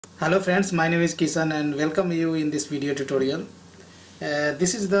Hello friends, my name is Kisan and welcome you in this video tutorial.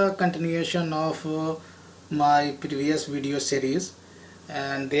 This is the continuation of my previous video series,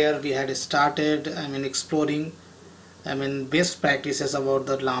 and there we had started exploring best practices about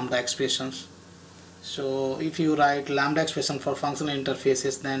the lambda expressions. So if you write lambda expression for functional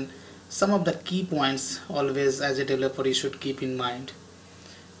interfaces, then some of the key points always as a developer you should keep in mind.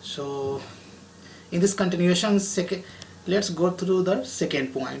 So in this continuation, let's go through the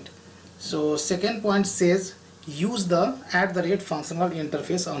second point. So second point says use the functional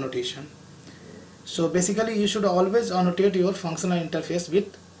interface annotation. So basically you should always annotate your functional interface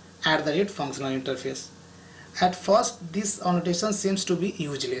with functional interface. At first this annotation seems to be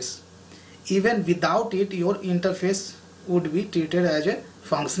useless. Even without it, your interface would be treated as a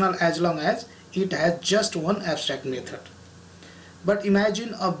functional as long as it has just one abstract method. But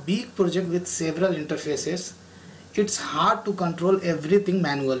imagine a big project with several interfaces. It's hard to control everything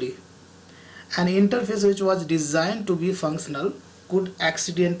manually. An interface which was designed to be functional could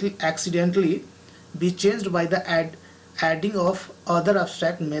accidentally be changed by the adding of other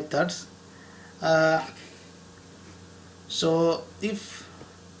abstract methods. So if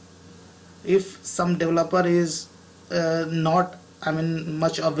some developer is not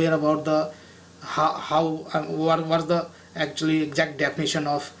much aware about the what's the actually exact definition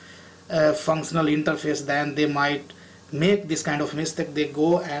of functional interface, then they might make this kind of mistake. They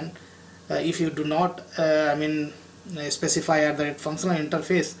go and if you do not specify functional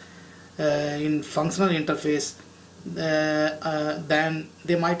interface in functional interface, then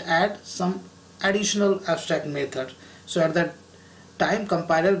they might add some additional abstract method. So at that time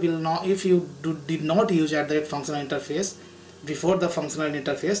compiler will not, if you did not use functional interface before the functional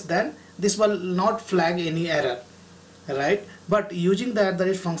interface, then this will not flag any error, right? But using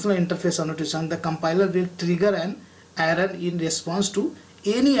the functional interface annotation, the compiler will trigger an error in response to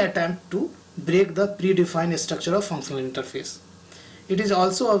any attempt to break the predefined structure of functional interface. It is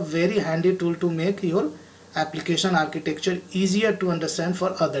also a very handy tool to make your application architecture easier to understand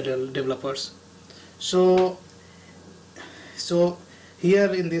for other developers. So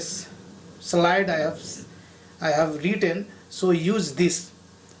here in this slide I have written, so use this.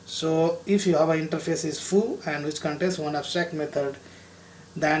 So if you have an interface is foo and which contains one abstract method,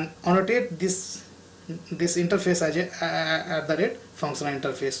 then annotate this interface as a functional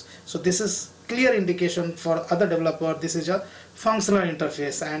interface. So this is clear indication for other developer this is a functional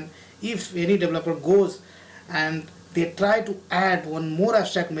interface, and if any developer goes and they try to add one more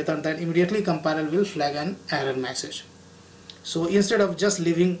abstract method, then immediately compiler will flag an error message. So instead of just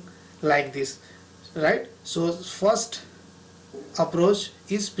leaving like this, right? So first approach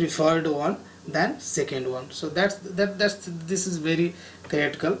is preferred one than second one. So this is very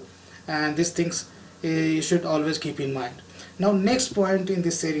theoretical, and these things you should always keep in mind. Now next point in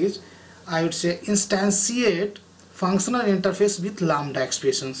this series, I would say instantiate functional interface with lambda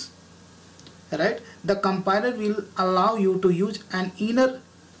expressions, right? The compiler will allow you to use an inner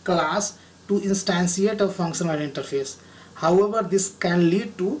class to instantiate a functional interface. However, this can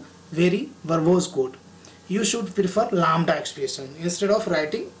lead to very verbose code. You should prefer lambda expression instead of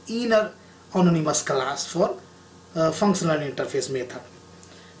writing inner anonymous class for functional interface method,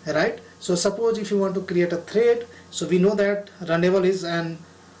 right? So suppose if you want to create a thread, so we know that runnable is an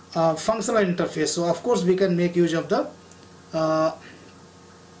functional interface, so of course we can make use of the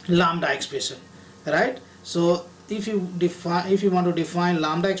lambda expression, right? So if you want to define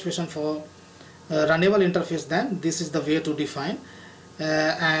lambda expression for runnable interface, then this is the way to define,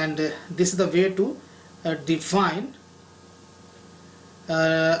 and this is the way to define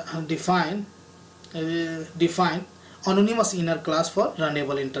anonymous inner class for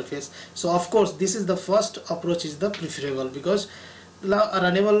runnable interface. So of course this is the first approach is the preferable, because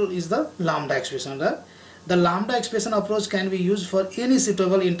runnable is the lambda expression, right? The lambda expression approach can be used for any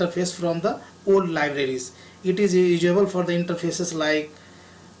suitable interface from the old libraries. It is usable for the interfaces like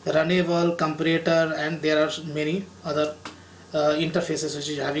runnable, comparator, and there are many other interfaces which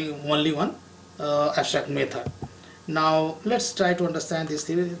is having only one abstract method. Now let's try to understand these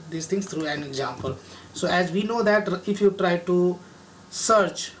things through an example. So as we know that if you try to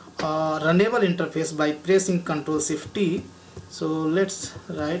search runnable interface by pressing Ctrl+Shift+T, so let's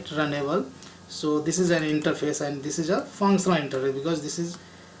write runnable. So this is an interface and this is a functional interface, because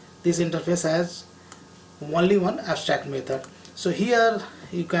this interface has only one abstract method. So here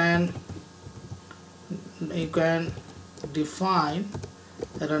you can define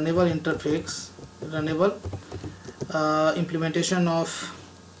a runnable interface, runnable implementation of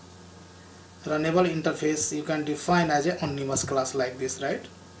runnable interface you can define as an anonymous class like this, right?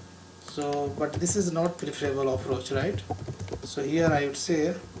 So but this is not preferable approach, right? So here I would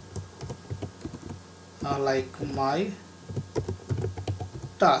say like my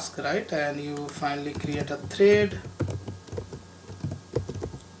task, right? And you finally create a thread,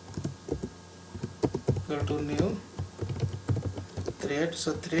 go to new thread.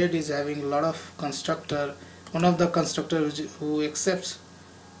 So thread is having a lot of constructor. One of the constructor who accepts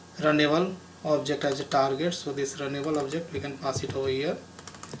runnable object as a target, so this runnable object we can pass it over here,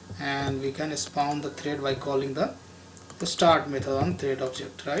 and we can spawn the thread by calling the start method on thread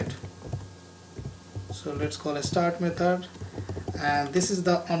object, right? So let's call a start method, and this is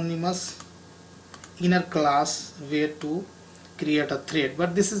the anonymous inner class way to create a thread,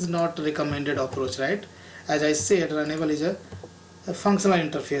 but this is not recommended approach, right? As I said, runnable is a functional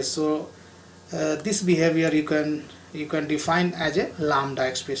interface, so this behavior you can define as a lambda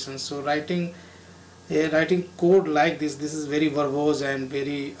expression. So writing code like this is very verbose and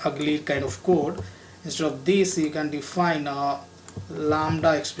very ugly kind of code. Instead of this, you can define a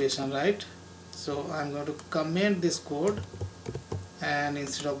lambda expression, right? So I'm going to comment this code, and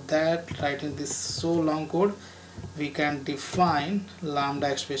instead of that writing this so long code, we can define lambda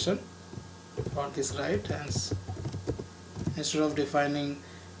expression for this, right? And instead of defining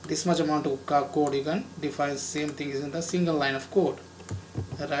this much amount of code, you can define same thing is in the single line of code,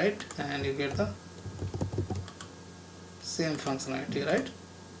 right? And you get the same functionality, right?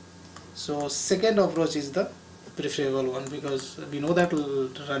 So second approach is the preferable one, because we know that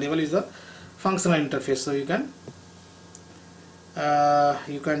runnable is a functional interface, so you can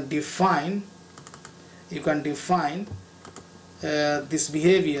define this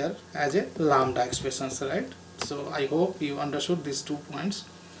behavior as a lambda expressions, right? So I hope you understood these 2 points.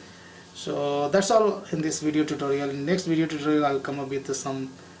 So that's all in this video tutorial. In next video tutorial I'll come up with some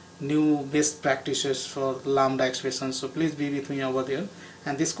new best practices for lambda expressions, so please be with me over there.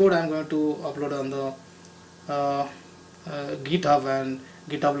 And this code I'm going to upload on the GitHub, and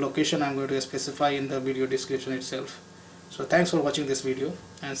GitHub location I'm going to specify in the video description itself. So thanks for watching this video,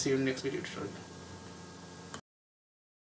 and see you in next video tutorial.